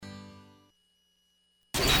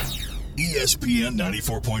ESPN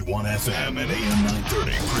 94.1 FM and AM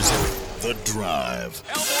 930 present The Drive.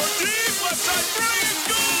 Elmore deep, left side three is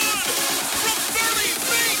good! From 30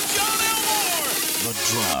 feet, John Elmore! The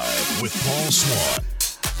Drive with Paul Swann.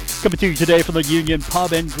 Coming to you today from the Union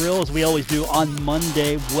Pub and Grill, as we always do on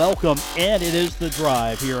Monday. Welcome, and it is The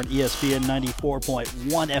Drive here on ESPN 94.1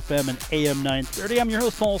 FM and AM 930. I'm your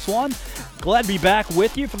host, Paul Swann. Glad to be back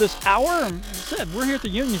with you for this hour. As I said, we're here at the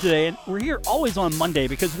Union today, and we're here always on Monday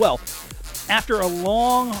because, well, after a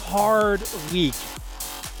long, hard week,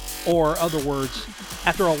 or other words,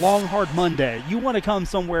 after a long, hard Monday, you want to come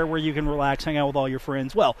somewhere where you can relax, hang out with all your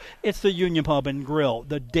friends. Well, it's the Union Pub and Grill.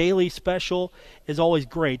 The daily special is always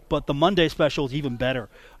great, but the Monday special is even better.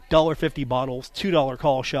 $1.50 bottles, $2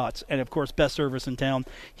 call shots, and, of course, best service in town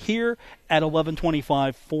here at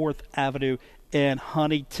 1125 4th Avenue in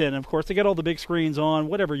Huntington. Of course, they got all the big screens on,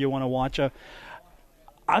 whatever you want to watch.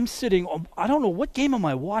 I'm sitting, I don't know, what game am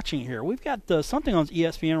I watching here? We've got something on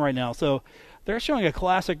ESPN right now, so they're showing a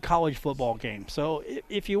classic college football game. So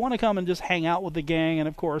if you want to come and just hang out with the gang, and,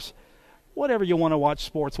 of course, whatever you want to watch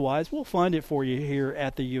sports-wise, we'll find it for you here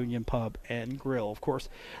at the Union Pub and Grill. Of course,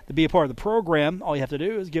 to be a part of the program, all you have to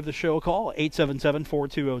do is give the show a call,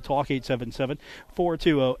 877-420-TALK,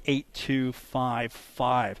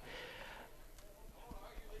 877-420-8255.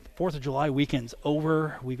 4th of July weekend's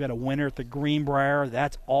over. We've got a winner at the Greenbrier.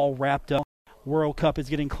 That's all wrapped up. World Cup is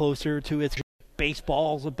getting closer to its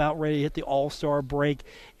baseball's about ready to hit the All-Star break.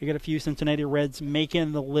 You got a few Cincinnati Reds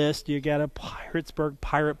making the list. You got a Pittsburgh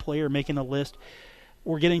Pirate player making the list.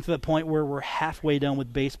 We're getting to the point where we're halfway done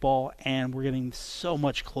with baseball, and we're getting so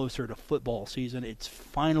much closer to football season. It's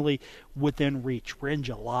finally within reach. We're in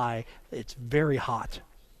July. It's very hot.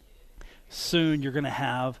 Soon you're going to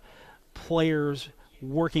have players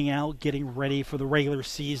working out, getting ready for the regular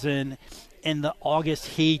season in the August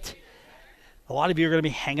heat. A lot of you are going to be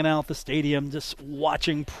hanging out at the stadium, just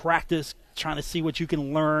watching practice, trying to see what you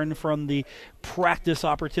can learn from the practice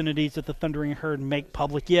opportunities that the Thundering Herd make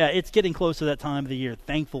public. Yeah, it's getting close to that time of the year,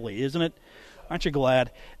 thankfully, isn't it? Aren't you glad?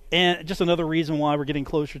 And just another reason why we're getting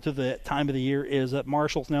closer to the time of the year is that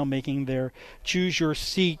Marshall's now making their Choose Your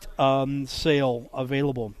Seat sale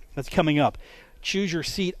available. That's coming up. Choose Your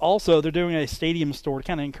Seat. Also, they're doing a stadium store to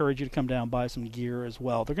kind of encourage you to come down and buy some gear as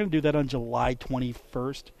well. They're going to do that on July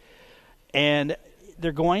 21st. And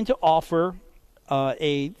they're going to offer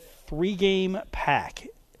a 3-game pack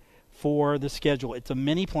for the schedule. It's a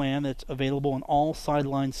mini plan that's available in all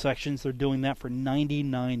sideline sections. They're doing that for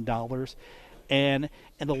 $99. And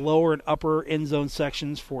in the lower and upper end zone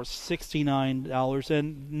sections for $69.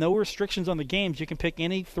 And no restrictions on the games. You can pick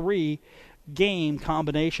any 3-game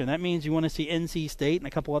combination. That means you want to see NC State and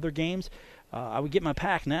a couple other games. I would get my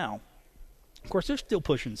pack now. Of course, they're still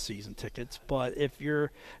pushing season tickets, but if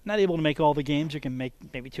you're not able to make all the games, you can make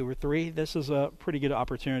maybe 2 or 3. This is a pretty good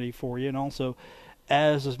opportunity for you. And also,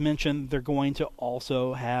 as was mentioned, they're going to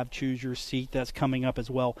also have Choose Your Seat. That's coming up as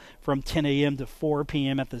well from 10 a.m. to 4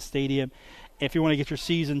 p.m. at the stadium. If you want to get your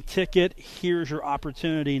season ticket, here's your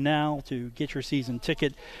opportunity now to get your season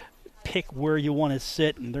ticket. Pick where you want to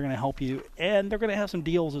sit, and they're going to help you. And they're going to have some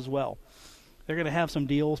deals as well. They're going to have some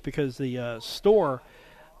deals because the store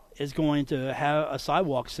is going to have a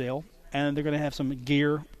sidewalk sale, and they're going to have some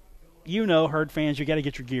gear. You know, Herd fans, you got to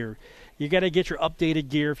get your gear. You got to get your updated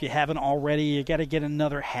gear if you haven't already. You got to get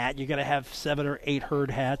another hat. You got to have 7 or 8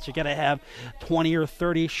 Herd hats. You got to have 20 or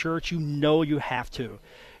 30 shirts. You know you have to.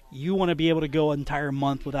 You want to be able to go an entire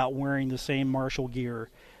month without wearing the same Marshall gear.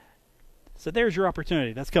 So there's your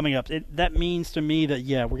opportunity. That's coming up. That means to me that,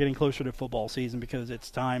 yeah, we're getting closer to football season because it's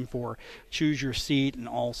time for Choose Your Seat, and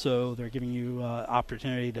also they're giving you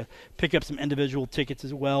opportunity to pick up some individual tickets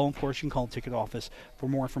as well. Of course, you can call the ticket office for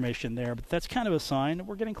more information there. But that's kind of a sign that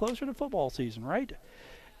we're getting closer to football season, right?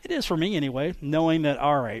 It is for me anyway, knowing that,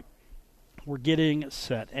 all right, we're getting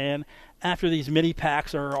set. And after these mini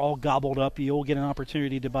packs are all gobbled up, you'll get an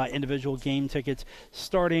opportunity to buy individual game tickets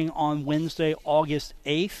starting on Wednesday, August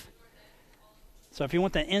 8th. So if you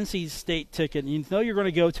want the NC State ticket, you know you're going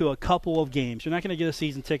to go to a couple of games. You're not going to get a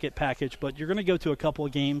season ticket package, but you're going to go to a couple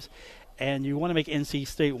of games, and you want to make NC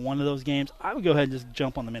State one of those games, I would go ahead and just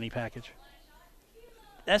jump on the mini package.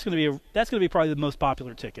 That's going to be probably the most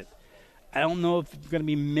popular ticket. I don't know if there's going to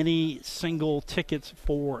be many single tickets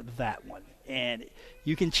for that one. And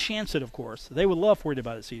you can chance it, of course. They would love for you to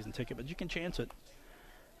buy the season ticket, but you can chance it.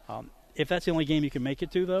 If that's the only game you can make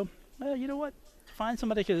it to, though, well, you know what? Find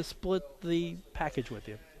somebody who can split the package with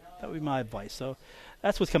you. That would be my advice. So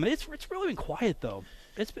that's what's coming. It's really been quiet, though.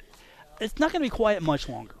 It's not going to be quiet much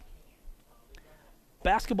longer.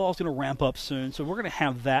 Basketball is going to ramp up soon, so we're going to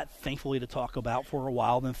have that, thankfully, to talk about for a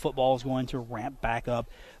while. Then football is going to ramp back up.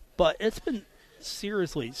 But it's been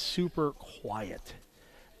seriously super quiet.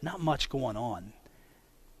 Not much going on.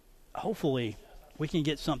 Hopefully, we can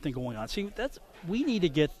get something going on. See, we need to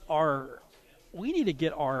get our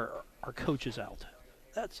coaches out.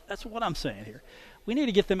 That's what I'm saying here. We need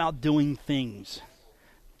to get them out doing things.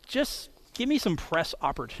 Just give me some press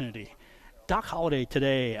opportunity. Doc Holliday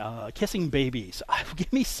today, kissing babies.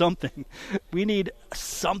 Give me something. We need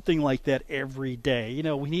something like that every day.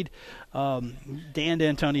 We need Dan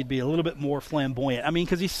D'Antoni to be a little bit more flamboyant. I mean,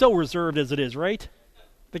 because he's so reserved as it is, right?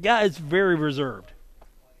 The guy is very reserved.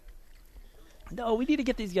 No, we need to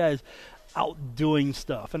get these guys out doing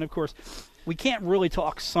stuff. And, of course, we can't really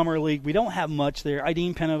talk Summer League. We don't have much there.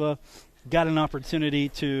 Aideen Penova got an opportunity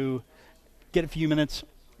to get a few minutes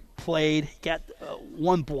played, got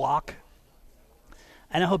one block.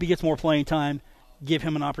 And I hope he gets more playing time, give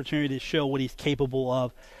him an opportunity to show what he's capable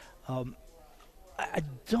of. I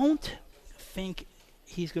don't think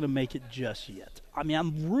he's going to make it just yet. I mean,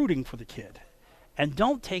 I'm rooting for the kid. And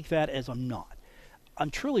don't take that as I'm not. I'm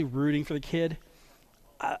truly rooting for the kid.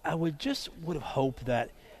 I would have hoped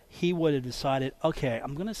that he would have decided, okay,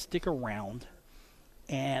 I'm going to stick around,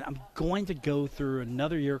 and I'm going to go through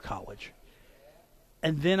another year of college.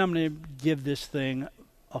 And then I'm going to give this thing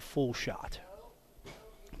a full shot.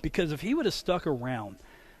 Because if he would have stuck around,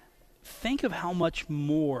 think of how much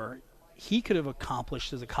more he could have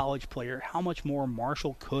accomplished as a college player, how much more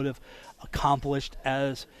Marshall could have accomplished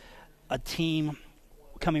as a team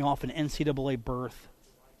coming off an NCAA berth.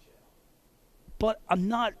 But I'm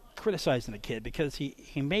not criticizing the kid because he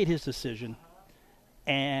made his decision,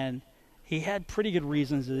 and he had pretty good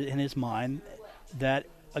reasons in his mind that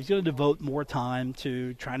I was going to devote more time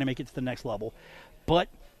to trying to make it to the next level. But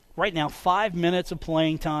right now, 5 minutes of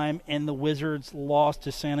playing time, and the Wizards lost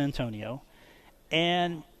to San Antonio.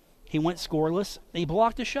 And he went scoreless, and he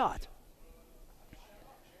blocked a shot.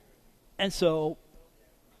 And so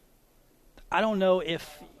I don't know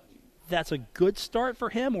if that's a good start for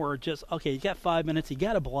him or just, okay, you got 5 minutes, he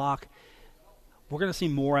got a block. We're going to see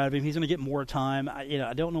more out of him. He's going to get more time.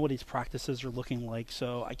 I don't know what his practices are looking like,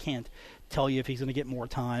 so I can't tell you if he's going to get more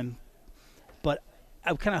time. But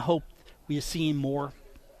I kind of hope we see him more.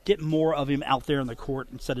 Get more of him out there in the court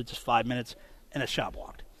instead of just 5 minutes and a shot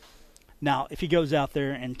blocked. Now, if he goes out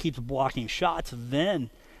there and keeps blocking shots, then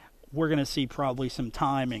we're going to see probably some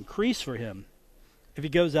time increase for him. If he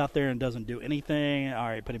goes out there and doesn't do anything, all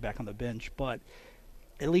right, put him back on the bench. But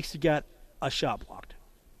at least he got a shot blocked.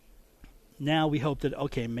 Now we hope that,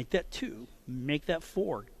 okay, make that 2, make that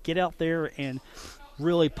 4. Get out there and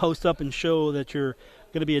really post up and show that you're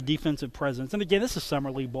going to be a defensive presence. And again, this is Summer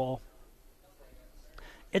League ball.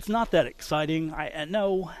 It's not that exciting. I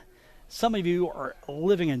know some of you are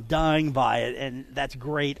living and dying by it, and that's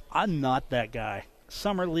great. I'm not that guy.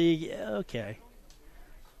 Summer League, okay.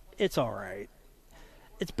 It's all right.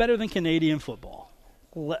 It's better than Canadian football.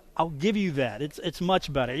 I'll give you that. It's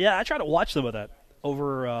much better. Yeah, I try to watch some of that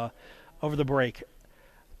over the break.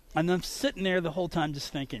 And I'm sitting there the whole time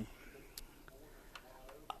just thinking,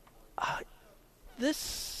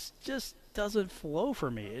 this just doesn't flow for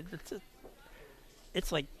me.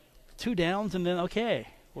 It's like 2 downs and then okay,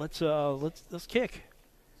 let's kick.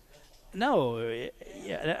 No,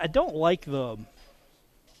 yeah, I don't like the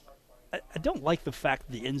fact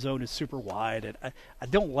that the end zone is super wide, and I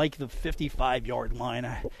don't like the 55-yard line.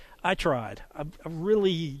 I tried. I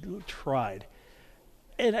really tried.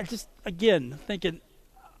 And I just, again, thinking,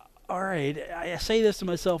 all right, I say this to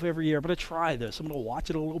myself every year, but I try this. I'm going to watch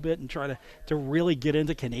it a little bit and try to really get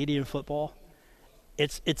into Canadian football.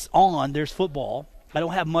 It's on. There's football. I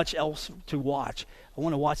don't have much else to watch. I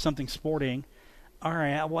want to watch something sporting. All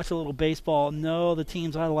right, I'll watch a little baseball. No, the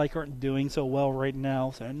teams I like aren't doing so well right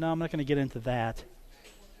now, so no, I'm not going to get into that.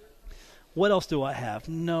 What else do I have?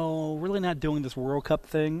 No, really not doing this World Cup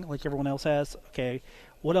thing like everyone else has. Okay,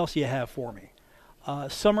 what else do you have for me?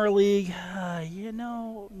 Summer League,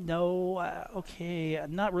 no, okay,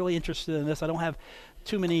 I'm not really interested in this. I don't have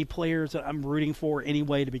too many players that I'm rooting for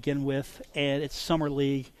anyway to begin with, and it's Summer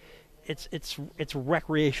League. It's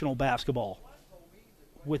recreational basketball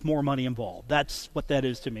with more money involved. That's what that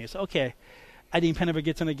is to me. So, okay, Aideen Penova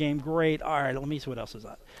gets in the game. Great. All right, let me see what else is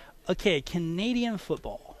on. Okay, Canadian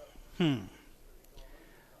football.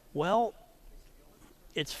 Well,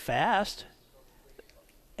 it's fast,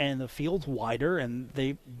 and the field's wider, and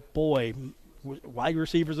wide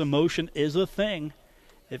receivers in motion is a thing.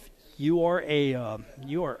 If you are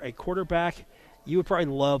a quarterback, you would probably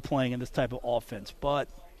love playing in this type of offense. But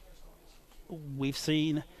we've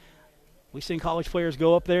seen college players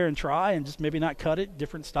go up there and try and just maybe not cut it,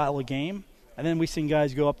 different style of game. And then we've seen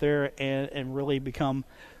guys go up there and really become,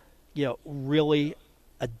 really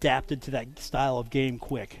adapted to that style of game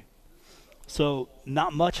quick. So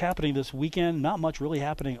not much happening this weekend, not much really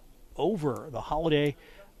happening over the holiday.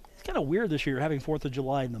 It's kind of weird this year having 4th of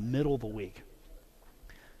July in the middle of the week.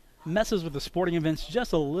 Messes with the sporting events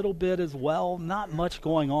just a little bit as well, not much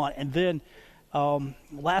going on. And then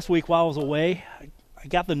last week while I was away, I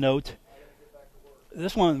got the note.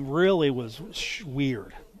 This one really was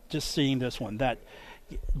weird, just seeing this one, that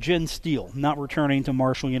Jen Steele not returning to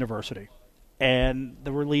Marshall University. And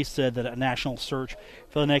the release said that a national search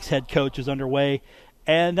for the next head coach is underway.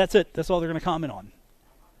 And that's it. That's all they're going to comment on.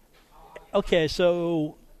 Okay,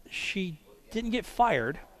 so she didn't get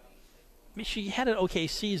fired. I mean, she had an okay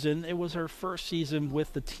season. It was her first season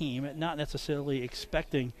with the team, not necessarily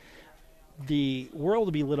expecting the world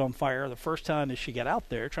to be lit on fire the first time that she got out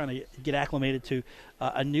there, trying to get acclimated to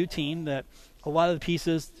a new team that a lot of the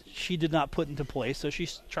pieces she did not put into place. So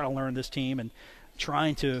she's trying to learn this team and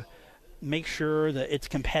trying to make sure that it's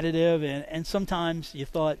competitive. And sometimes you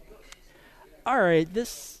thought, all right,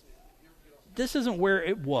 this isn't where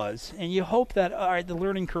it was. And you hope that, all right, the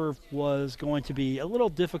learning curve was going to be a little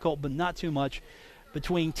difficult, but not too much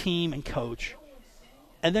between team and coach.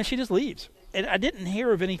 And then she just leaves. And I didn't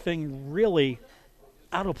hear of anything really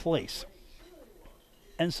out of place.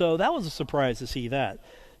 And so that was a surprise to see that.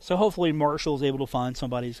 So hopefully Marshall is able to find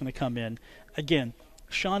somebody who's going to come in. Again,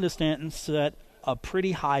 Shonda Stanton set a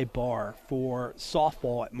pretty high bar for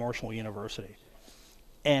softball at Marshall University.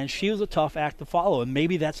 And she was a tough act to follow, and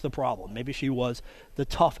maybe that's the problem. Maybe she was the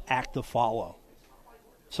tough act to follow.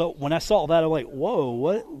 So when I saw that, I'm like, whoa,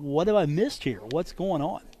 what have I missed here? What's going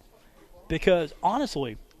on? Because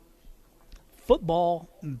honestly, football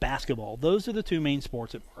and basketball, those are the two main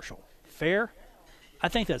sports at Marshall. Fair? I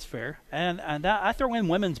think that's fair. And I throw in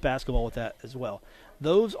women's basketball with that as well.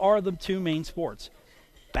 Those are the two main sports.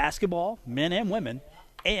 Basketball, men and women,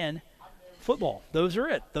 and football. Those are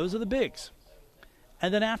it. Those are the bigs.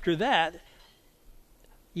 And then after that,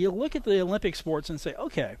 you look at the Olympic sports and say,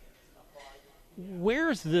 okay,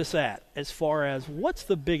 where's this at as far as what's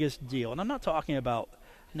the biggest deal? And I'm not talking about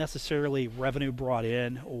necessarily revenue brought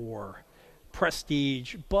in or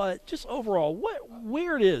prestige, but just overall,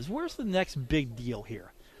 where it is, where's the next big deal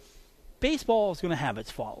here? Baseball is going to have its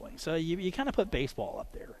following, so you kind of put baseball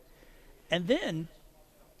up there. And then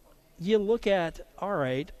you look at, all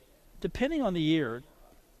right, depending on the year,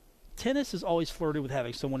 tennis is always flirted with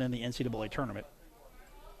having someone in the NCAA tournament.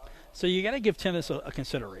 So you got to give tennis a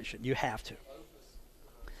consideration. You have to.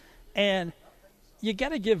 And you got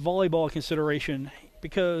to give volleyball a consideration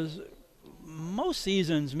because most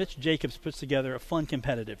seasons Mitch Jacobs puts together a fun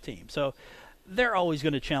competitive team. So they're always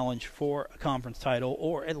going to challenge for a conference title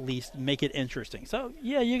or at least make it interesting. So,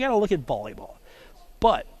 yeah, you got to look at volleyball.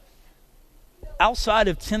 But outside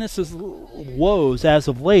of tennis's woes as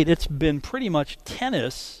of late, it's been pretty much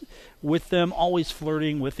tennis with them always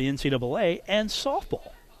flirting with the NCAA and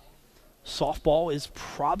softball. Softball is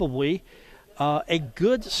probably a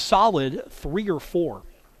good solid 3 or 4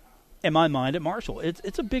 in my mind at Marshall.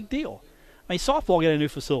 It's a big deal. I mean, softball got a new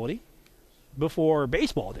facility before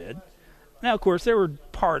baseball did. Now, of course, there were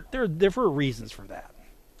different reasons for that.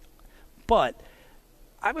 But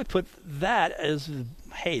I would put that as,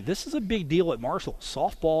 hey, this is a big deal at Marshall.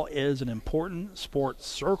 Softball is an important sports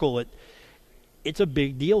circle. It's a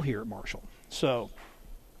big deal here at Marshall. So,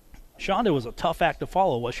 Shonda was a tough act to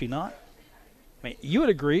follow, was she not? I mean, you would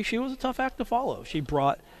agree she was a tough act to follow. She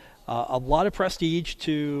brought a lot of prestige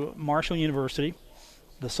to Marshall University.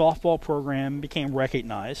 The softball program became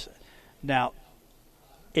recognized. Now,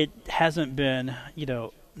 it hasn't been,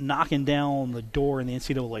 knocking down the door in the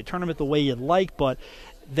NCAA tournament the way you'd like, but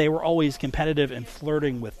they were always competitive and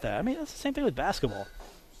flirting with that. I mean, that's the same thing with basketball.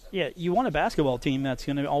 Yeah, you want a basketball team that's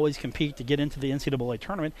going to always compete to get into the NCAA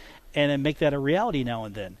tournament and then make that a reality now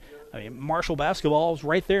and then. I mean, Marshall basketball is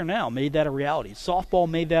right there now, made that a reality. Softball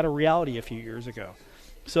made that a reality a few years ago.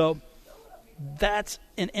 So that's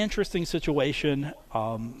an interesting situation.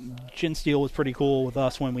 Jen Steele was pretty cool with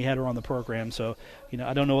us when we had her on the program. So,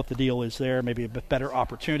 I don't know what the deal is there. Maybe a bit better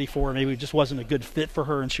opportunity for her. Maybe it just wasn't a good fit for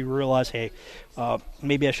her, and she realized, hey,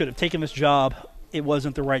 maybe I should have taken this job. It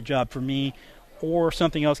wasn't the right job for me. Or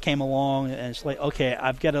something else came along, and it's like, okay,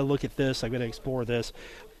 I've got to look at this. I've got to explore this.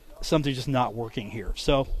 Something's just not working here.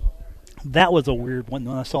 So that was a weird one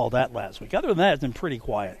when I saw that last week. Other than that, it's been pretty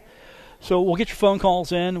quiet. So we'll get your phone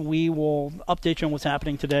calls in. We will update you on what's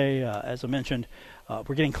happening today. As I mentioned,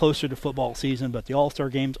 we're getting closer to football season, but the All-Star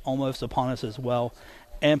Game's almost upon us as well.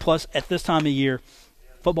 And plus, at this time of year,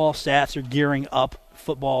 football staffs are gearing up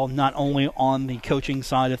football not only on the coaching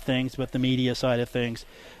side of things, but the media side of things.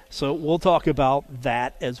 So we'll talk about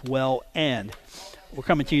that as well. And We're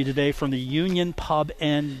coming to you today from the Union Pub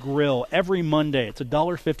and Grill. Every Monday, it's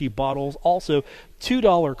 $1.50 bottles, also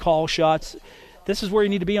 $2 call shots. This is where you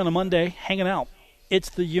need to be on a Monday, hanging out. It's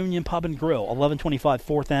the Union Pub and Grill, 1125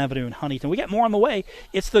 4th Avenue in Huntington. We got more on the way.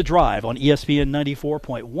 It's The Drive on ESPN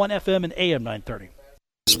 94.1 FM and AM 930.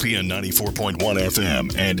 ESPN 94.1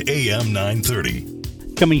 FM and AM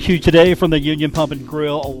 930. Coming to you today from the Union Pub and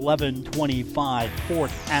Grill, 1125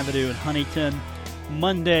 4th Avenue in Huntington.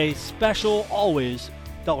 Monday special, always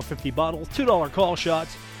 $1.50 bottles, $2 call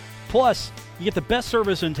shots. Plus, you get the best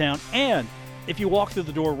service in town, and if you walk through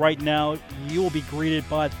the door right now, you will be greeted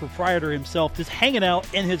by the proprietor himself, just hanging out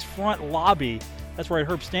in his front lobby. That's right,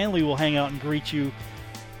 Herb Stanley will hang out and greet you.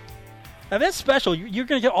 Now, that's special. You're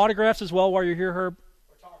going to get autographs as well while you're here, Herb?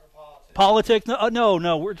 We're talking politics. Politics?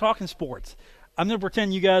 No, we're talking sports. I'm going to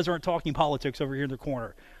pretend you guys aren't talking politics over here in the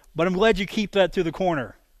corner, but I'm glad you keep that to the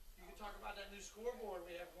corner. You can talk about that new scoreboard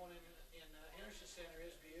we have going in Henderson Center.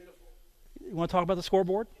 It's beautiful. You want to talk about the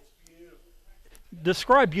scoreboard? It's beautiful.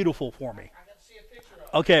 Describe beautiful for me. I got to see a picture of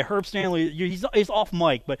it. Okay, Herb Stanley, he's off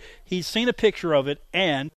mic, but he's seen a picture of it,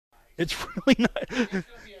 and it's really not. It's going to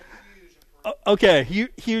be a huge improvement. Okay,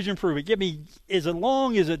 huge improvement. Give me, is it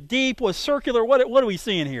long? Is it deep? Was circular? What are we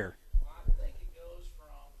seeing here? Well, I think it goes from,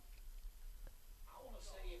 I want to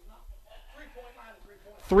say, if not, three-point line to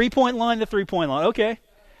three-point line. Three-point line to three-point line. Okay.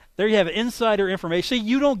 There you have it, insider information. See,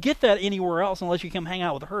 you don't get that anywhere else unless you come hang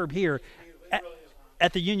out with Herb here It really is nice.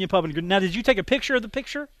 at the Union Pub and Grill. Now, did you take a picture of the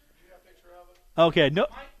picture? You got a picture of it? Okay.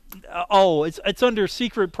 No. It's under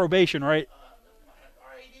secret probation, right?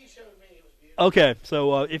 Our AD showed me it was beautiful. Okay.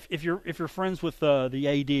 So if you're friends with the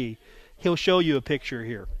AD, he'll show you a picture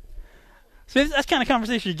here. So that's kind of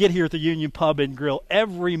conversation you get here at the Union Pub and Grill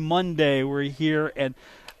every Monday. We're here, and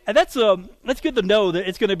that's good to know that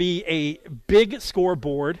it's going to be a big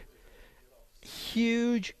scoreboard,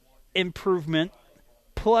 huge improvement.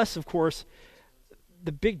 Plus, of course,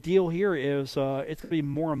 the big deal here is it's going to be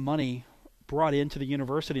more money brought into the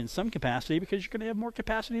university in some capacity because you're going to have more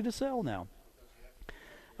capacity to sell now.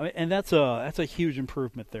 I mean, and that's a huge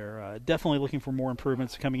improvement there. Definitely looking for more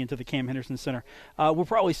improvements coming into the Cam Henderson Center. We're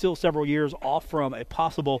probably still several years off from a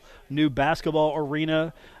possible new basketball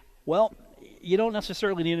arena. Well, you don't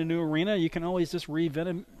necessarily need a new arena. You can always just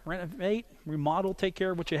renovate, remodel, take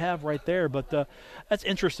care of what you have right there. But that's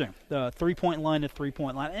interesting, the three-point line to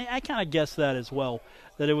three-point line. And I kind of guessed that as well,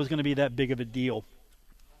 that it was going to be that big of a deal.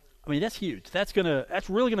 I mean, that's huge. That's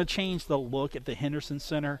really gonna change the look at the Henderson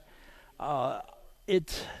Center.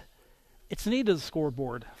 It's needed a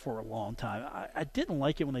scoreboard for a long time. I didn't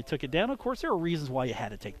like it when they took it down. Of course, there are reasons why you had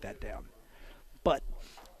to take that down, but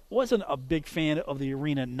wasn't a big fan of the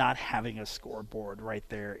arena not having a scoreboard right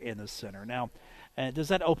there in the center. Now, does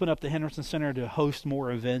that open up the Henderson Center to host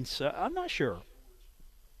more events? I'm not sure,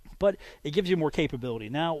 but it gives you more capability.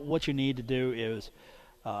 Now, what you need to do is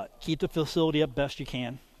keep the facility up best you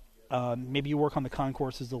can. Maybe you work on the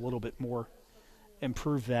concourses a little bit more,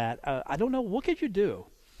 improve that. I don't know. What could you do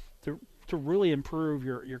to really improve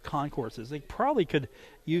your concourses? They probably could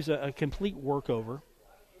use a complete workover.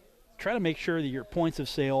 Try to make sure that your points of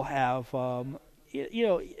sale have,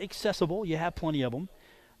 accessible. You have plenty of them.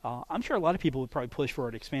 I'm sure a lot of people would probably push for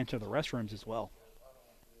an expansion of the restrooms as well.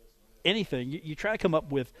 Anything. You try to come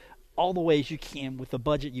up with all the ways you can with the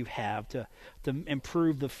budget you have to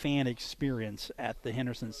improve the fan experience at the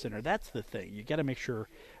Henderson Center. That's the thing. You got to make sure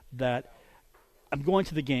that I'm going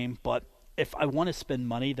to the game, but if I want to spend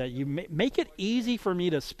money, that you make it easy for me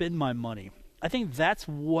to spend my money. I think that's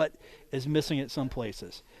what is missing at some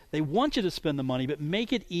places. They want you to spend the money, but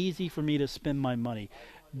make it easy for me to spend my money.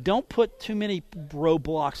 Don't put too many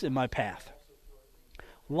roadblocks in my path.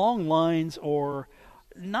 Long lines or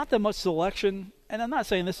not that much selection, and I'm not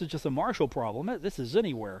saying this is just a Marshall problem. This is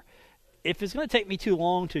anywhere. If it's going to take me too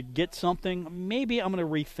long to get something, maybe I'm going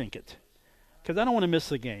to rethink it because I don't want to miss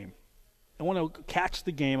the game. I want to catch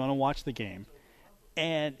the game. I want to watch the game.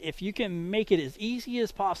 And if you can make it as easy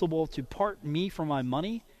as possible to part me from my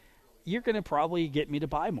money, you're going to probably get me to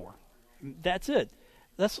buy more. That's it.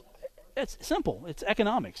 It's simple. It's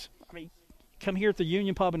economics. I mean, come here at the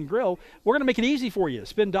Union Pub and Grill. We're going to make it easy for you.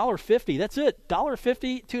 Spend $1.50. That's it.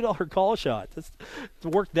 $1.50, $2 call shot. Let's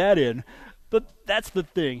work that in. But that's the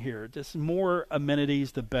thing here. Just more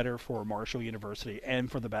amenities, the better for Marshall University and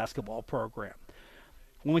for the basketball program.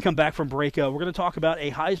 When we come back from break, we're going to talk about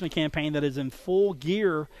a Heisman campaign that is in full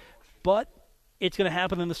gear, but it's going to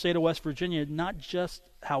happen in the state of West Virginia, not just,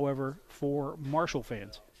 however, for Marshall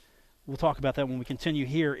fans. We'll talk about that when we continue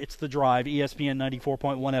here. It's The Drive, ESPN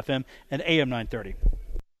 94.1 FM and AM 930.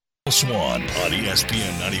 Paul Swann on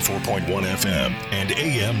ESPN 94.1 FM and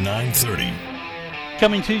AM 930.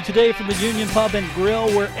 Coming to you today from the Union Pub and Grill,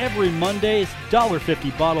 where every Monday it's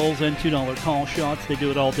 $1.50 bottles and $2 call shots. They do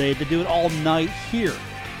it all day. They do it all night here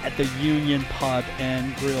at the Union Pub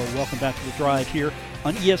and Grill. Welcome back to The Drive here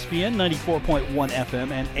on ESPN 94.1 FM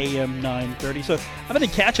and AM 930. So I've been in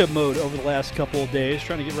catch-up mode over the last couple of days,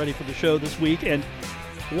 trying to get ready for the show this week. And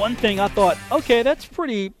one thing I thought, okay, that's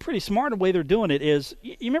pretty smart the way they're doing it is,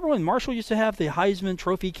 you remember when Marshall used to have the Heisman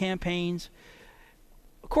Trophy campaigns?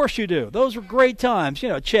 Of course you do. Those were great times. You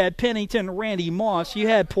know, Chad Pennington, Randy Moss. You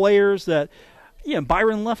had players that,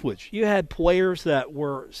 Byron Leftwich. You had players that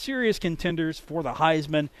were serious contenders for the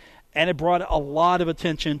Heisman, and it brought a lot of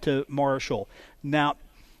attention to Marshall. Now,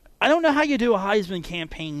 I don't know how you do a Heisman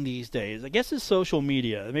campaign these days. I guess it's social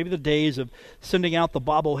media. Maybe the days of sending out the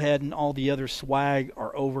bobblehead and all the other swag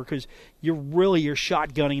are over because you're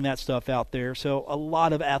shotgunning that stuff out there. So a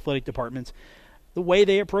lot of athletic departments, the way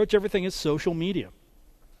they approach everything is social media.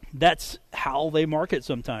 That's how they market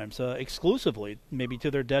sometimes, exclusively, maybe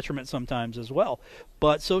to their detriment sometimes as well.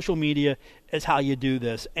 But social media is how you do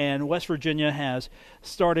this. And West Virginia has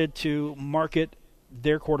started to market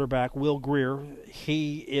their quarterback, Will Grier.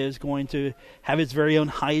 He is going to have his very own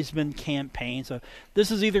Heisman campaign. So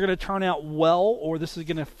this is either going to turn out well or this is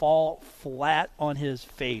going to fall flat on his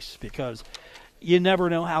face because you never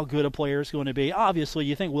know how good a player is going to be. Obviously,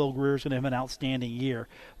 you think Will Grier is going to have an outstanding year.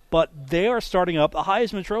 But they are starting up a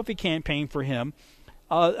Heisman Trophy campaign for him.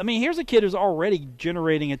 Here's a kid who's already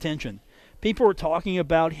generating attention. People are talking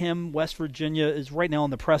about him. West Virginia is right now on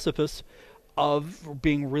the precipice of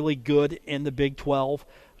being really good in the Big 12.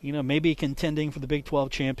 Maybe contending for the Big 12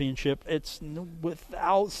 championship. It's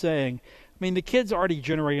without saying. The kid's already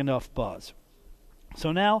generating enough buzz.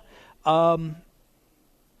 So now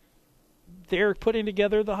they're putting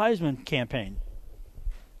together the Heisman campaign.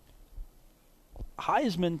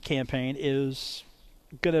 Heisman campaign is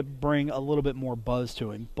going to bring a little bit more buzz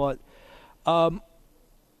to him. But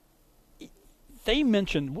they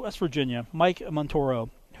mentioned West Virginia, Mike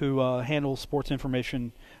Montoro, who handles sports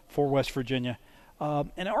information for West Virginia.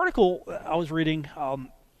 An article I was reading,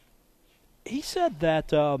 he said that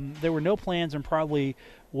there were no plans and probably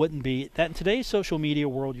wouldn't be, that in today's social media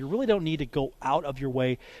world, you really don't need to go out of your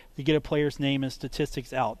way to get a player's name and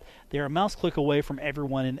statistics out. They're a mouse click away from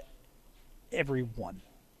everyone and everyone.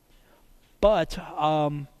 But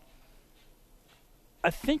I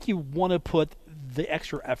think you want to put the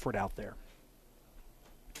extra effort out there.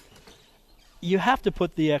 You have to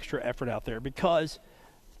put the extra effort out there because,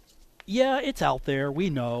 it's out there. We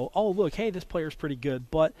know, oh, look, hey, this player's pretty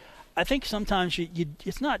good. But I think sometimes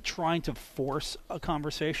it's not trying to force a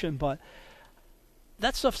conversation, but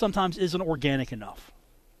that stuff sometimes isn't organic enough.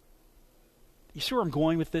 You see where I'm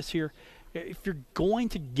going with this here? If you're going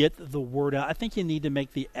to get the word out, I think you need to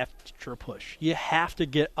make the extra push. You have to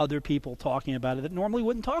get other people talking about it that normally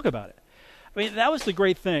wouldn't talk about it. That was the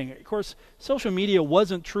great thing. Of course, social media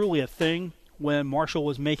wasn't truly a thing when Marshall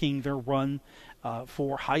was making their run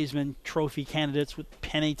for Heisman Trophy candidates with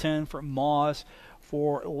Pennington, for Moss,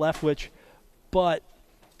 for Leftwich. But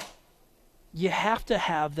you have to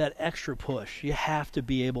have that extra push. You have to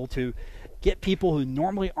be able to get people who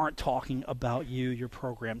normally aren't talking about you, your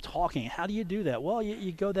program, talking. How do you do that? Well,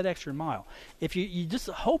 you go that extra mile. If you just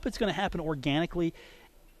hope it's going to happen organically,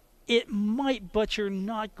 it might, but you're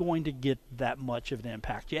not going to get that much of an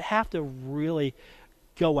impact. You have to really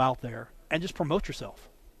go out there and just promote yourself.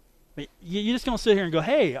 You just don't sit here and go,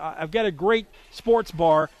 hey, I've got a great sports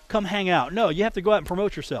bar, come hang out. No, you have to go out and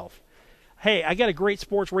promote yourself. Hey, I got a great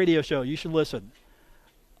sports radio show, you should listen.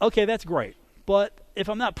 Okay, that's great. But if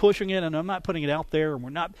I'm not pushing it and I'm not putting it out there and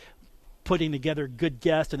we're not putting together good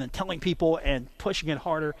guests and then telling people and pushing it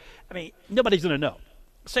harder, nobody's going to know.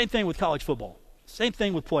 Same thing with college football. Same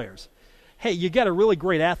thing with players. Hey, you got a really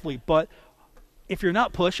great athlete, but if you're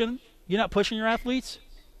not pushing your athletes,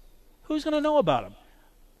 who's going to know about them?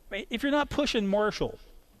 If you're not pushing Marshall,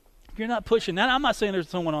 if you're not pushing that, I'm not saying there's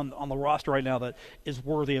someone on the roster right now that is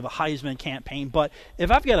worthy of a Heisman campaign, but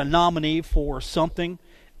if I've got a nominee for something,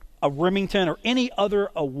 a Remington or any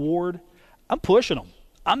other award, I'm pushing them.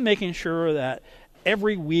 I'm making sure that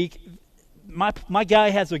every week my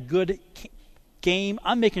guy has a good game.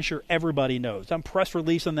 I'm making sure everybody knows. I'm press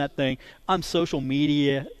releasing that thing. I'm social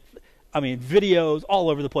media. Videos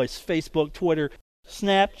all over the place. Facebook, Twitter,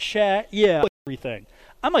 Snapchat, everything.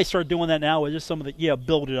 I might start doing that now with just some of the,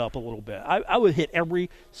 build it up a little bit. I would hit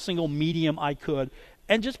every single medium I could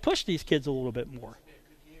and just push these kids a little bit more.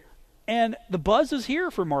 And the buzz is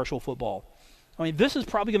here for Marshall football. This is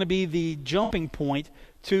probably going to be the jumping point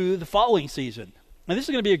to the following season. And this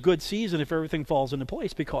is going to be a good season if everything falls into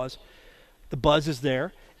place because the buzz is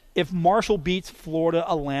there. If Marshall beats Florida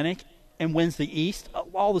Atlantic and wins the East,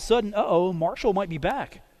 all of a sudden, Marshall might be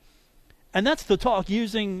back. And that's the talk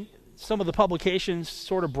using some of the publications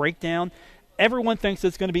sort of breakdown. Everyone thinks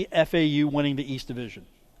it's going to be FAU winning the East Division.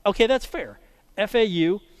 Okay, that's fair.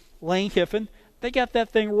 FAU, Lane Kiffin, they got that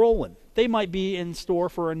thing rolling. They might be in store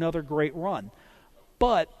for another great run.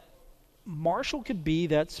 But Marshall could be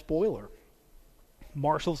that spoiler.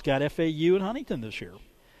 Marshall's got FAU and Huntington this year.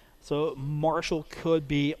 So Marshall could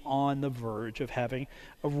be on the verge of having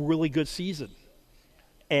a really good season.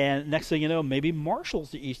 And next thing you know, maybe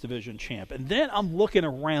Marshall's the East Division champ. And then I'm looking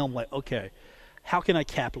around like, okay, how can I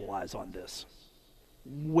capitalize on this?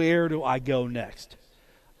 Where do I go next?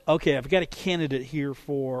 Okay, I've got a candidate here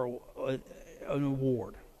for an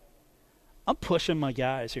award. I'm pushing my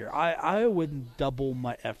guys here. I would double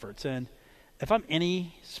my efforts. And if I'm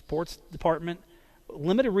any sports department,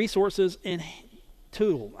 limited resources in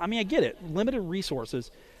tool. I mean, I get it. Limited resources.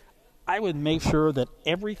 I would make sure that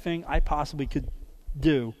everything I possibly could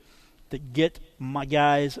do to get my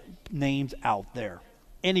guys' names out there.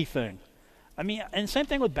 Anything. I mean, and same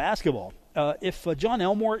thing with basketball. If John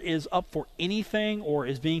Elmore is up for anything or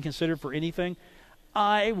is being considered for anything,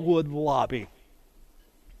 I would lobby.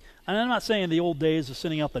 And I'm not saying the old days of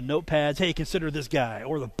sending out the notepads, hey, consider this guy,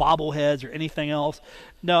 or the bobbleheads or anything else.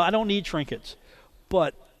 No, I don't need trinkets.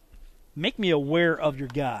 But make me aware of your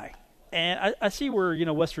guy. And I see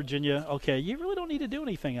where, West Virginia, okay, you really don't need to do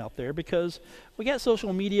anything out there because we got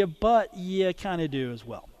social media, but you kind of do as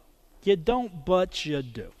well. You don't, but you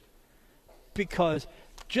do. Because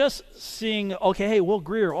just seeing, okay, hey, Will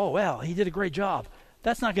Greer, oh, wow, he did a great job.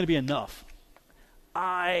 That's not going to be enough.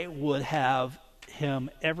 I would have him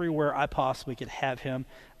everywhere I possibly could have him.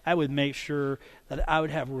 I would make sure that I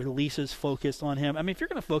would have releases focused on him. I mean, if you're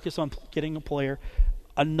going to focus on getting a player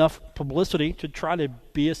enough publicity to try to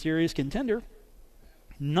be a serious contender,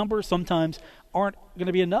 numbers sometimes aren't going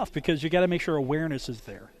to be enough because you got to make sure awareness is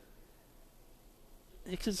there.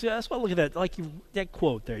 Because that's why I look at that, like that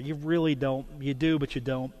quote there. You really don't. You do, but you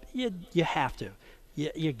don't. You have to.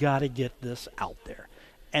 You got to get this out there.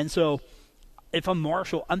 And so, if I'm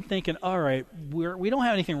Marshall, I'm thinking, all right, we don't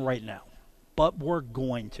have anything right now, but we're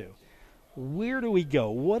going to. Where do we go?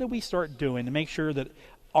 What do we start doing to make sure that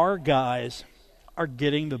our guys are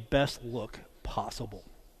getting the best look possible?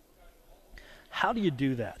 How do you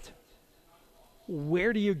do that?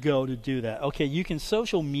 Where do you go to do that? Okay, you can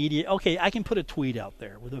social media. Okay, I can put a tweet out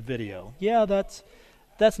there with a video. Yeah, that's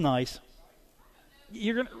nice.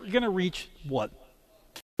 You're gonna reach what?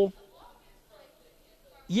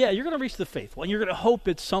 Yeah, you're gonna reach the faithful, and you're gonna hope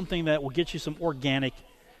it's something that will get you some organic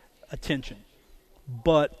attention.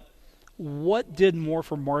 But what did more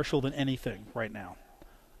for Marshall than anything right now?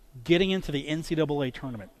 Getting into the NCAA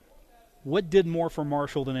tournament. What did more for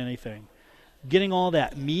Marshall than anything? Getting all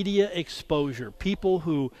that media exposure. People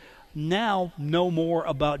who now know more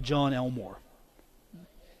about John Elmore.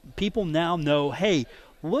 People now know, hey,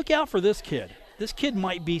 look out for this kid. This kid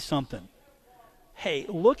might be something. Hey,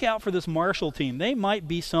 look out for this Marshall team. They might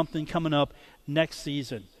be something coming up next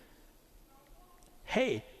season.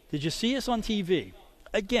 Hey, did you see us on TV?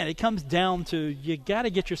 Again, it comes down to you got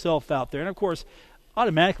to get yourself out there. And, of course,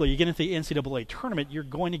 automatically you get into the NCAA tournament, you're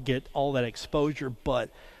going to get all that exposure,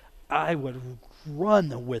 but I would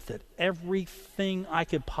run with it. Everything I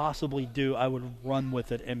could possibly do, I would run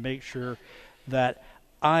with it and make sure that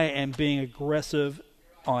I am being aggressive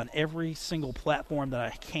on every single platform that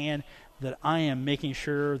I can, that I am making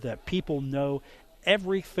sure that people know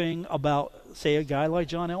everything about, say, a guy like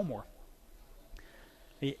John Elmore.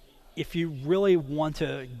 If you really want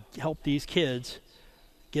to help these kids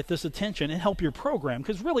get this attention and help your program,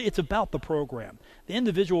 because really it's about the program. The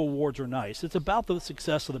individual awards are nice. It's about the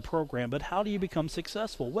success of the program, but how do you become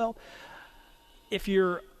successful? Well, if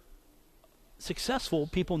you're successful,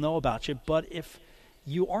 people know about you, but if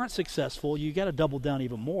you aren't successful, you got to double down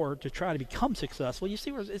even more to try to become successful. You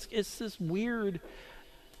see where it's this weird,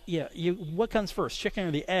 what comes first, chicken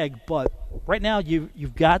or the egg? But right now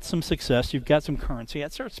you've got some success, you've got some currency.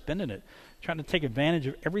 I'd start spending it, trying to take advantage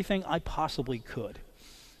of everything I possibly could.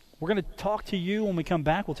 We're going to talk to you when we come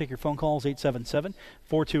back. We'll take your phone calls,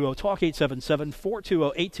 877-420-TALK,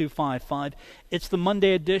 877-420-8255. It's the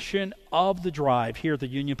Monday edition of The Drive here at the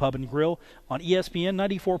Union Pub and Grill on ESPN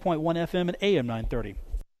 94.1 FM and AM 930.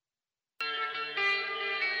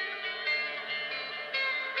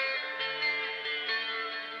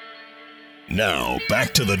 Now,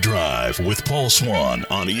 back to The Drive with Paul Swann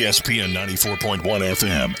on ESPN 94.1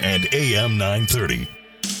 FM and AM 930.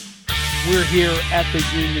 We're here at the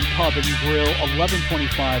Union Pub and Grill,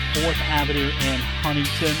 1125 4th Avenue in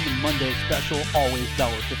Huntington. The Monday special, always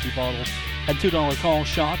 $1.50 bottles and $2 call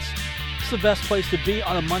shots. the best place to be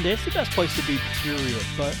on a Monday. It's the best place to be, period.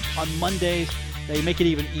 But on Mondays, they make it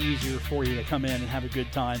even easier for you to come in and have a good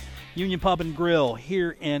time. Union Pub and Grill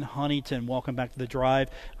here in Huntington. Welcome back to The Drive.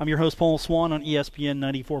 I'm your host, Paul Swann, on ESPN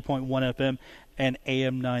 94.1 FM and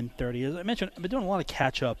AM 930. As I mentioned, I've been doing a lot of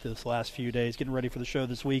catch-up this last few days, getting ready for the show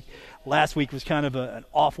this week. Last week was kind of an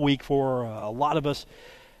off week for a lot of us.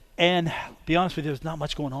 And to be honest with you, there's not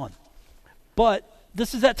much going on. But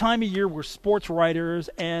this is that time of year where sports writers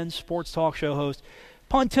and sports talk show hosts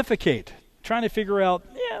pontificate, trying to figure out,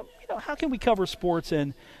 how can we cover sports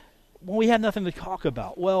and when we have nothing to talk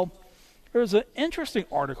about? Well, there's an interesting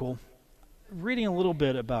article, reading a little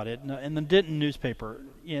bit about it in the Denton newspaper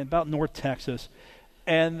about North Texas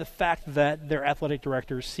and the fact that their athletic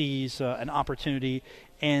director sees an opportunity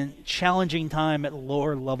and challenging time at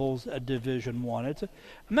lower levels of Division I. I'm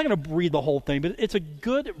not going to read the whole thing, but it's a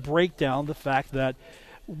good breakdown of the fact that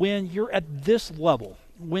when you're at this level,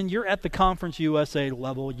 when you're at the Conference USA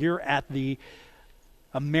level, you're at the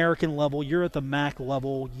American level, you're at the MAC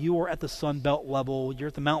level, you're at the Sun Belt level, you're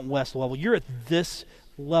at the Mountain West level, you're at this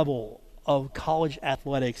level of college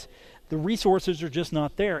athletics, the resources are just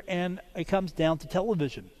not there, and it comes down to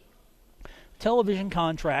television. Television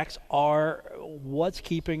contracts are what's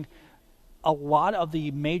keeping a lot of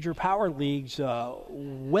the major power leagues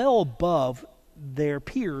well above their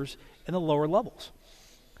peers in the lower levels.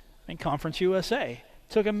 And Conference USA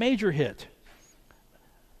took a major hit.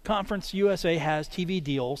 Conference USA has TV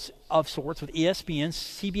deals of sorts with ESPN,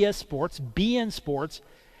 CBS Sports, BN Sports,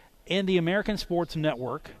 and the American Sports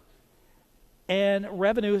Network, and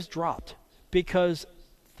revenue has dropped because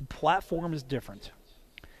the platform is different.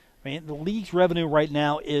 I mean, the league's revenue right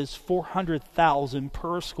now is $400,000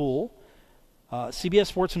 per school. CBS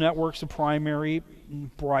Sports Network's the primary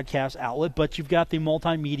broadcast outlet, but you've got the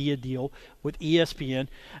multimedia deal with ESPN.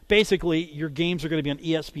 Basically, your games are going to be on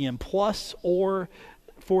ESPN Plus, or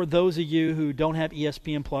for those of you who don't have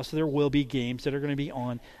ESPN Plus, there will be games that are going to be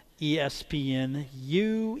on ESPNU,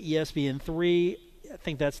 ESPN3. I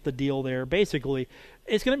think that's the deal there. Basically,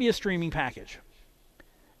 it's going to be a streaming package.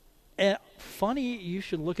 And funny, you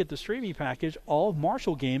should look at the streaming package. All of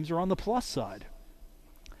Marshall games are on the Plus side,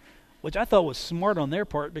 which I thought was smart on their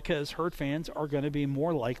part because Herd fans are going to be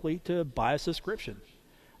more likely to buy a subscription.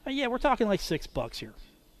 We're talking like $6 here.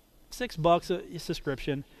 $6 a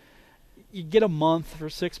subscription. You get a month for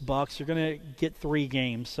 $6. You're going to get 3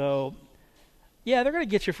 games. So, they're going to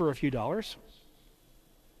get you for a few dollars.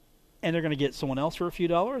 And they're going to get someone else for a few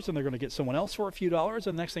dollars, and they're going to get someone else for a few dollars,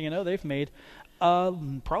 and next thing you know, they've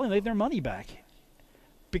probably made their money back.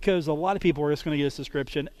 Because a lot of people are just going to get a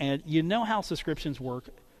subscription, and you know how subscriptions work.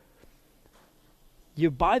 You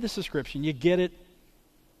buy the subscription, you get it,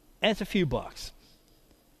 and it's a few bucks.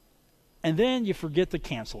 And then you forget to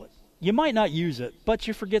cancel it. You might not use it, but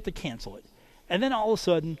you forget to cancel it. And then all of a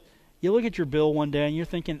sudden, you look at your bill one day, and you're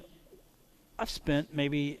thinking, I've spent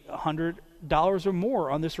maybe $100 or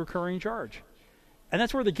more on this recurring charge. And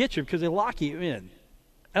that's where they get you, because they lock you in.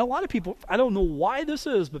 And a lot of people, I don't know why this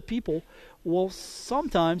is, but people will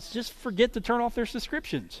sometimes just forget to turn off their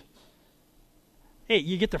subscriptions. Hey,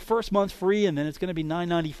 you get the first month free, and then it's going to be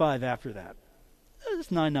 $9.95 after that. It's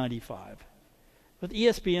 $9.95. With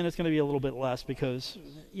ESPN, it's going to be a little bit less because,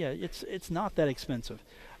 it's not that expensive.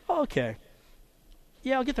 Okay.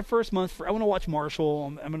 I'll get the first month free. I want to watch Marshall.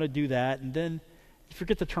 I'm going to do that, and then you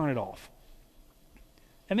forget to turn it off.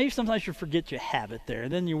 And maybe sometimes you forget you have it there,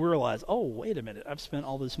 and then you realize, oh, wait a minute, I've spent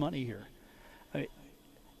all this money here. I mean,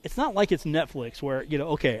 it's not like it's Netflix where,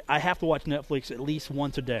 I have to watch Netflix at least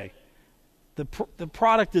once a day. The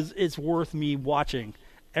product is worth me watching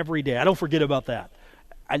every day. I don't forget about that.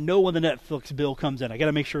 I know when the Netflix bill comes in. I got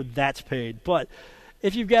to make sure that's paid. But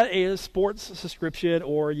if you've got a sports subscription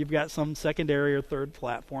or you've got some secondary or third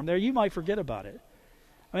platform there, you might forget about it.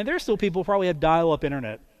 I mean, there's still people who probably have dial-up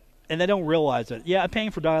internet, and they don't realize it. I'm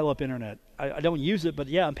paying for dial-up internet. I don't use it, but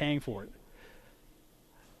I'm paying for it.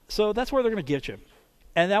 So that's where they're going to get you.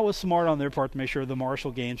 And that was smart on their part to make sure the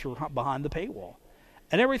Marshall games were behind the paywall.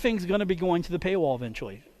 And everything's going to be going to the paywall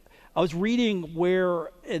eventually. I was reading where,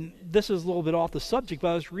 and this is a little bit off the subject, but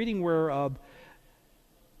I was reading where,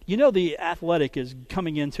 the Athletic is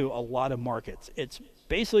coming into a lot of markets. It's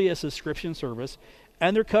basically a subscription service,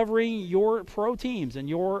 and they're covering your pro teams and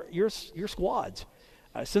your squads.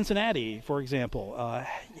 Cincinnati, for example,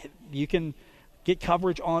 you can get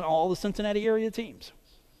coverage on all the Cincinnati area teams.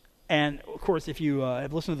 And, of course, if you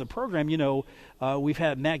have listened to the program, we've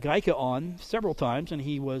had Matt Geica on several times, and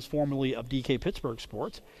he was formerly of DK Pittsburgh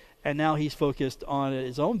Sports. And now he's focused on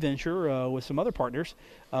his own venture with some other partners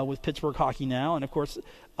with Pittsburgh Hockey Now. And, of course,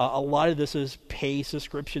 a lot of this is pay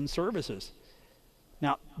subscription services.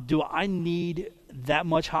 Now, do I need that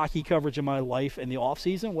much hockey coverage in my life in the off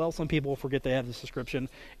season? Well, some people forget they have the subscription.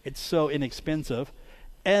 It's so inexpensive,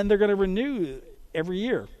 and they're going to renew every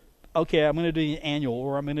year. Okay, I'm going to do the annual,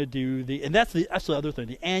 or I'm going to do and that's the other thing.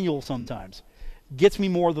 The annual sometimes gets me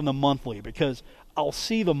more than the monthly, because I'll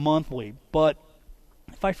see the monthly, but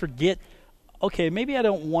if I forget, okay, maybe I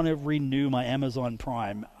don't want to renew my Amazon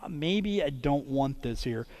Prime. Maybe I don't want this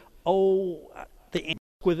here. Oh, the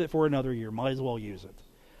with it for another year. Might as well use it.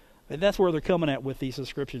 And that's where they're coming at with these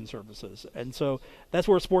subscription services. And so that's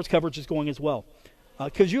where sports coverage is going as well.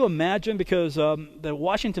 Could you imagine, because the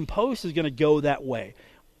Washington Post is going to go that way.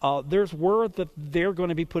 There's word that they're going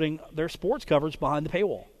to be putting their sports coverage behind the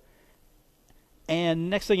paywall. And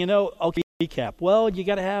next thing you know, okay, recap. Well, you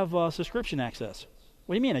got to have subscription access.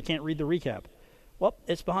 What do you mean I can't read the recap? Well,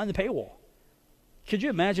 it's behind the paywall. Could you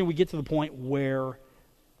imagine we get to the point where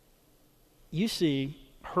you see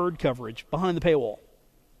herd coverage behind the paywall?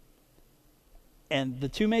 And the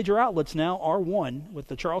two major outlets now are one, with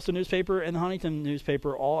the Charleston newspaper and the Huntington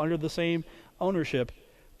newspaper all under the same ownership.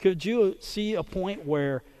 Could you see a point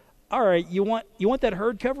where, all right, you want that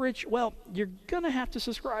herd coverage? Well, you're going to have to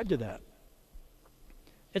subscribe to that.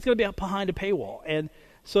 It's going to be behind a paywall. And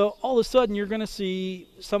so all of a sudden you're going to see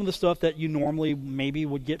some of the stuff that you normally maybe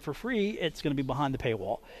would get for free, it's going to be behind the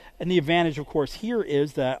paywall. And the advantage, of course, here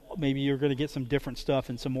is that maybe you're going to get some different stuff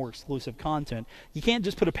and some more exclusive content. You can't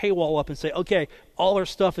just put a paywall up and say, okay, all our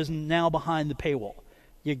stuff is now behind the paywall.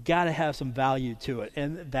 You got to have some value to it,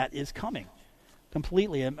 and that is coming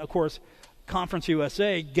completely. And, of course, Conference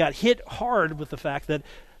USA got hit hard with the fact that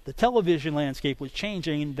the television landscape was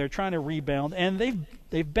changing, and they're trying to rebound, and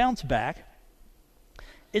they've bounced back.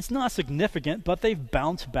 It's not significant, but they've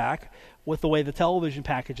bounced back with the way the television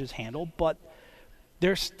package is handled. But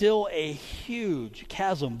there's still a huge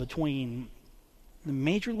chasm between the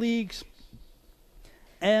major leagues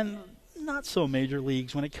and not so major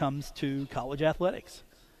leagues when it comes to college athletics.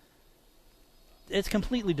 It's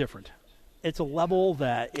completely different. It's a level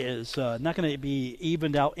that is not going to be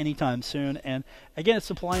evened out anytime soon. And, again, it's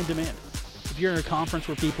supply and demand. If you're in a conference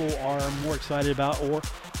where people are more excited about, or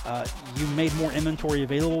you made more inventory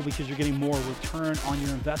available because you're getting more return on your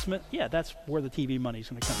investment, yeah, that's where the TV money is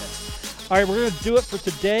going to come in. All right, we're going to do it for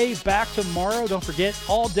today. Back tomorrow. Don't forget,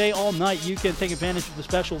 all day, all night, you can take advantage of the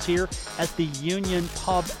specials here at the Union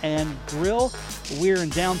Pub and Grill. We're in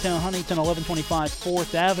downtown Huntington, 1125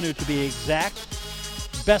 4th Avenue to be exact.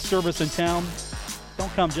 Best service in town.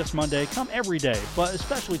 Don't come just Monday. Come every day, but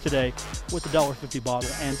especially today with the $1.50 bottle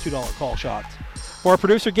and $2 call shots. For our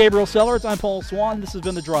producer, Gabriel Sellers, I'm Paul Swann. This has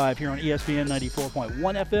been The Drive here on ESPN 94.1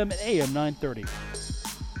 FM and AM 930.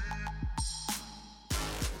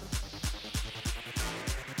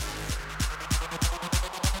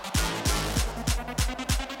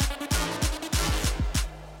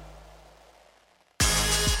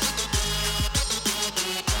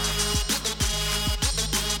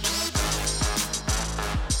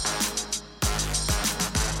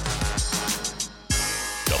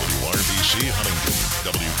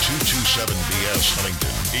 W227BS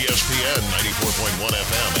Huntington, ESPN 94.1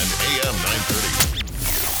 FM and AM 930.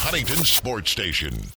 Huntington Sports Station.